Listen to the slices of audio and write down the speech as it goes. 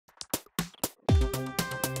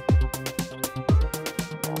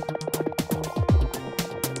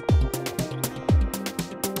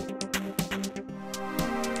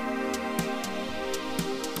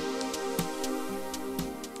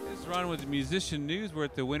Musicianews. We're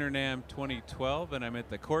at the Winter Namm 2012, and I'm at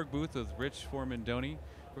the Korg booth with Rich Formandoni.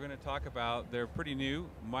 We're going to talk about their pretty new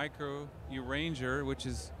micro arranger, which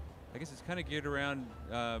is, I guess it's kind of geared around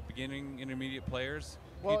beginning, intermediate players.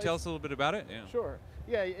 Can you tell us a little bit about it? Yeah. Sure.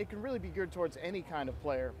 Yeah, it can really be geared towards any kind of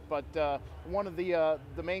player, but one of the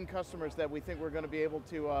main customers that we think we're going to be able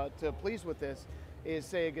to please with this is,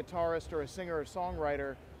 say, a guitarist or a singer or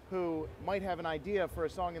songwriter who might have an idea for a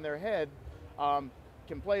song in their head,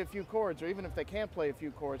 can play a few chords, or even if they can't play a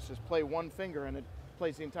few chords, just play one finger and it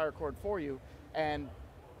plays the entire chord for you, and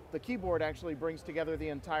the keyboard actually brings together the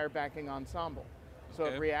entire backing ensemble. So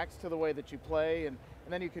it reacts to the way that you play, and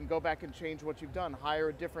then you can go back and change what you've done, hire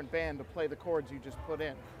a different band to play the chords you just put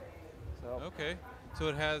in. So. Okay, so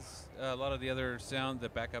it has a lot of the other sound, the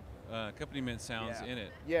backup accompaniment sounds in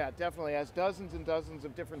it. Yeah, definitely. It has dozens and dozens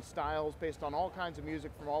of different styles based on all kinds of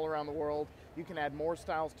music from all around the world. You can add more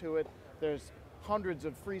styles to it. There's hundreds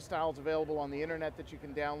of free styles available on the internet that you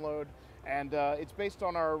can download, and it's based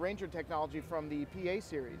on our arranger technology from the PA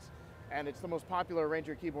series, and it's the most popular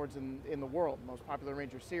arranger keyboards in the world, most popular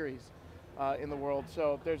arranger series in the world.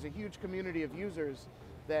 So there's a huge community of users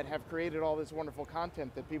that have created all this wonderful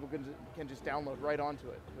content that people can just download right onto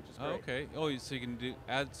it, which is great. Oh, okay. Oh, so you can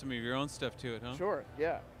add some of your own stuff to it, huh? Sure,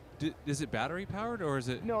 yeah. Is it battery powered, or is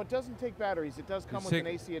it? No, it doesn't take batteries. It does come with an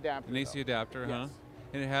AC adapter. An AC adapter, yes. Huh?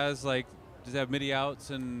 And it has does it have MIDI outs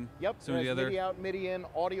and some of the other? MIDI out, MIDI in,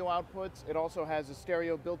 audio outputs. It also has a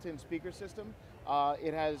stereo built-in speaker system.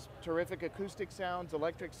 It has terrific acoustic sounds,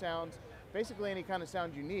 electric sounds, basically any kind of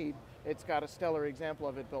sound you need. It's got a stellar example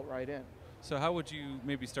of it built right in. So how would you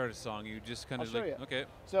maybe start a song? You just kind of I'll show you. Okay.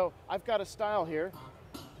 So I've got a style here.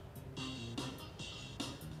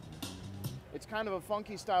 It's kind of a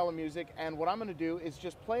funky style of music, and what I'm going to do is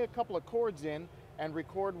just play a couple of chords in and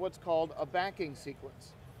record what's called a backing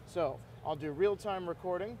sequence. So I'll do real-time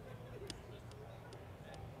recording,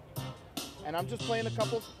 and I'm just playing a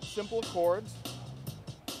couple simple chords,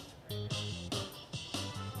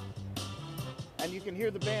 and you can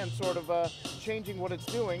hear the band sort of changing what it's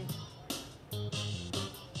doing.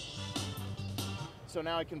 So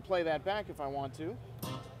now I can play that back if I want to.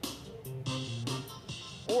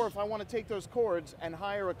 Or if I want to take those chords and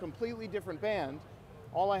hire a completely different band,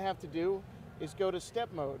 all I have to do is go to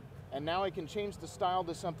step mode. And now I can change the style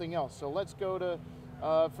to something else. So let's go to,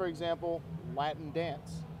 for example, Latin dance.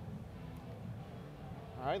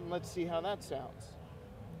 All right, and let's see how that sounds.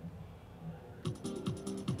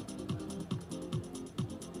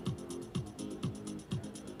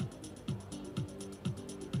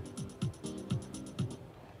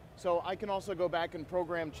 So I can also go back and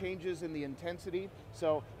program changes in the intensity.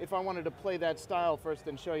 So if I wanted to play that style first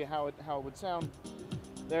and show you how it would sound,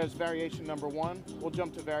 there's variation number 1. We'll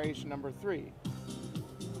jump to variation number 3.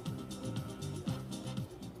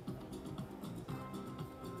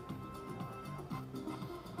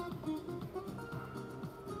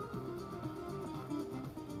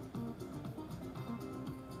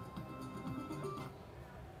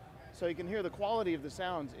 So you can hear the quality of the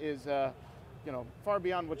sounds is far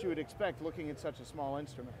beyond what you would expect looking at such a small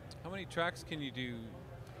instrument. How many tracks can you do?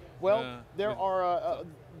 Well, there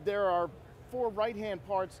are 4 right-hand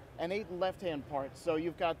parts and 8 left-hand parts. So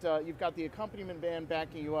you've got the accompaniment band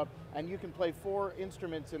backing you up, and you can play 4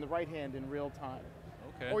 instruments in the right hand in real time.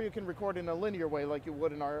 Okay. Or you can record in a linear way like you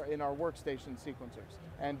would in our workstation sequencers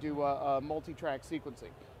and do multi-track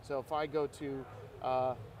sequencing. So if I go to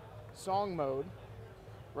song mode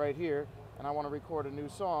right here, and I want to record a new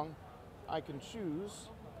song, I can choose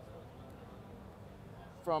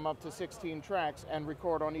from up to 16 tracks and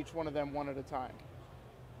record on each one of them one at a time.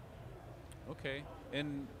 Okay,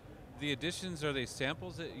 and the additions, are they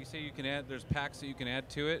samples that you say you can add? There's packs that you can add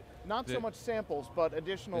to it? Not so much samples, but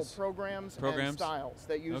additional programs and styles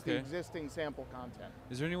that use the existing sample content.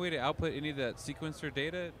 Is there any way to output any of that sequencer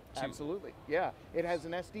data? Absolutely, yeah. It has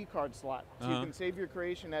an SD card slot, so you can save your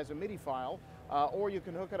creation as a MIDI file, or you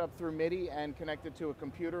can hook it up through MIDI and connect it to a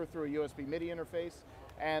computer through a USB MIDI interface,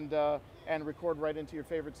 and record right into your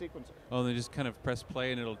favorite sequencer. Oh, and then just kind of press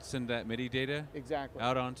play and it'll send that MIDI data? Exactly.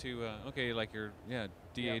 Out onto, like your,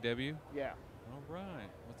 DAW? Yeah. All right.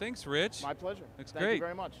 Well, thanks, Rich. My pleasure. Looks great. Thank you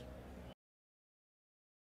very much.